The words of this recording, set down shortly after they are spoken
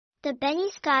The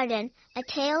Benny's Garden, a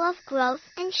tale of growth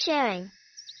and sharing.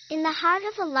 In the heart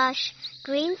of a lush,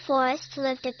 green forest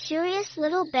lived a curious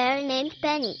little bear named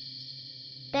Benny.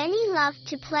 Benny loved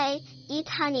to play, eat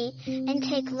honey, and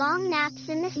take long naps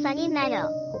in the sunny meadow.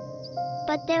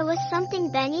 But there was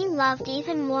something Benny loved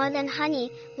even more than honey,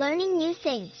 learning new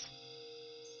things.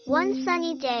 One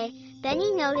sunny day,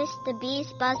 Benny noticed the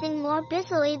bees buzzing more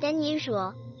busily than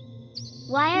usual.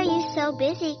 "Why are you so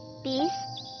busy, bees?"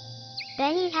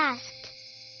 Benny asked.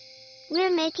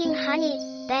 "We're making honey,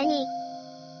 Benny.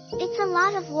 It's a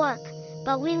lot of work,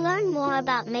 but we learn more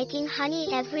about making honey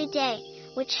every day,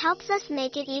 which helps us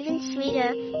make it even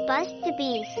sweeter," buzzed the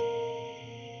bees.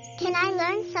 "Can I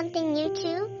learn something new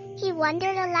too?" he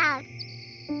wondered aloud.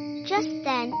 Just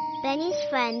then, Benny's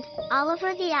friend,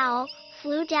 Oliver the Owl,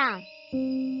 flew down.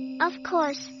 "Of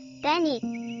course, Benny.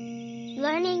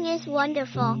 Learning is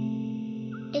wonderful.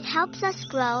 It helps us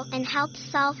grow and helps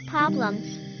solve problems.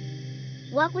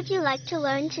 What would you like to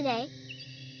learn today?"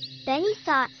 Benny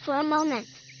thought for a moment.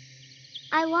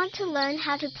 "I want to learn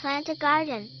how to plant a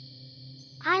garden.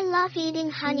 I love eating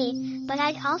honey, but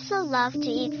I'd also love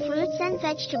to eat fruits and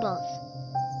vegetables."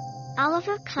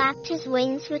 Oliver clapped his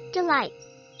wings with delight.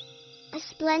 "A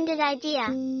splendid idea.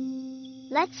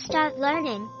 Let's start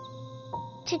learning."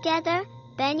 Together,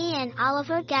 Benny and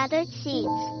Oliver gathered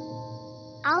seeds.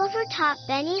 Oliver taught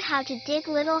Benny how to dig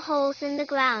little holes in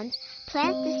the ground,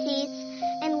 plant the seeds,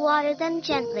 and water them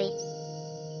gently.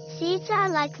 "Seeds are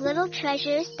like little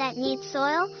treasures that need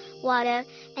soil, water,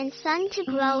 and sun to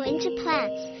grow into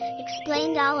plants,"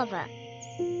 explained Oliver.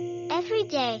 Every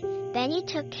day, Benny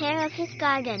took care of his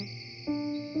garden.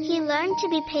 He learned to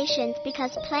be patient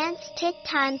because plants take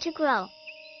time to grow.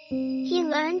 He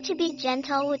learned to be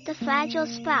gentle with the fragile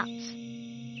sprouts.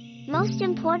 Most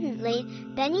importantly,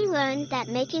 Benny learned that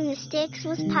making mistakes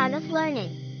was part of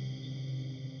learning.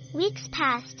 Weeks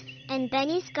passed, and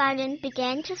Benny's garden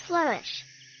began to flourish.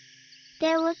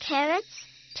 There were carrots,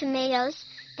 tomatoes,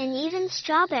 and even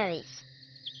strawberries.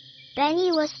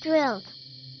 Benny was thrilled.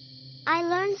 "I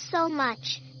learned so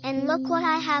much, and look what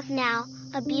I have now,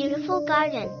 a beautiful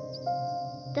garden."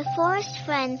 The forest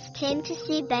friends came to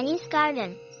see Benny's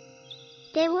garden.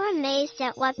 They were amazed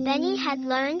at what Benny had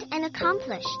learned and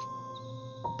accomplished.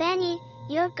 "Benny,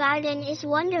 your garden is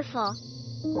wonderful.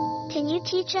 Can you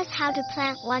teach us how to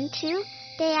plant one too?"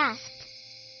 they asked.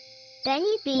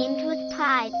 Benny beamed with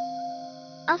pride.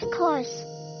 "Of course.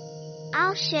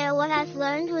 I'll share what I've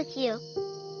learned with you."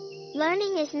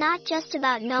 Learning is not just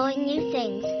about knowing new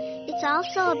things, it's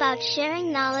also about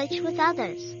sharing knowledge with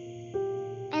others.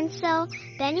 And so,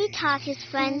 Benny taught his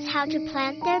friends how to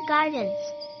plant their gardens.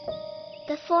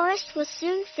 The forest was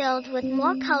soon filled with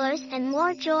more colors and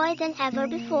more joy than ever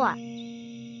before.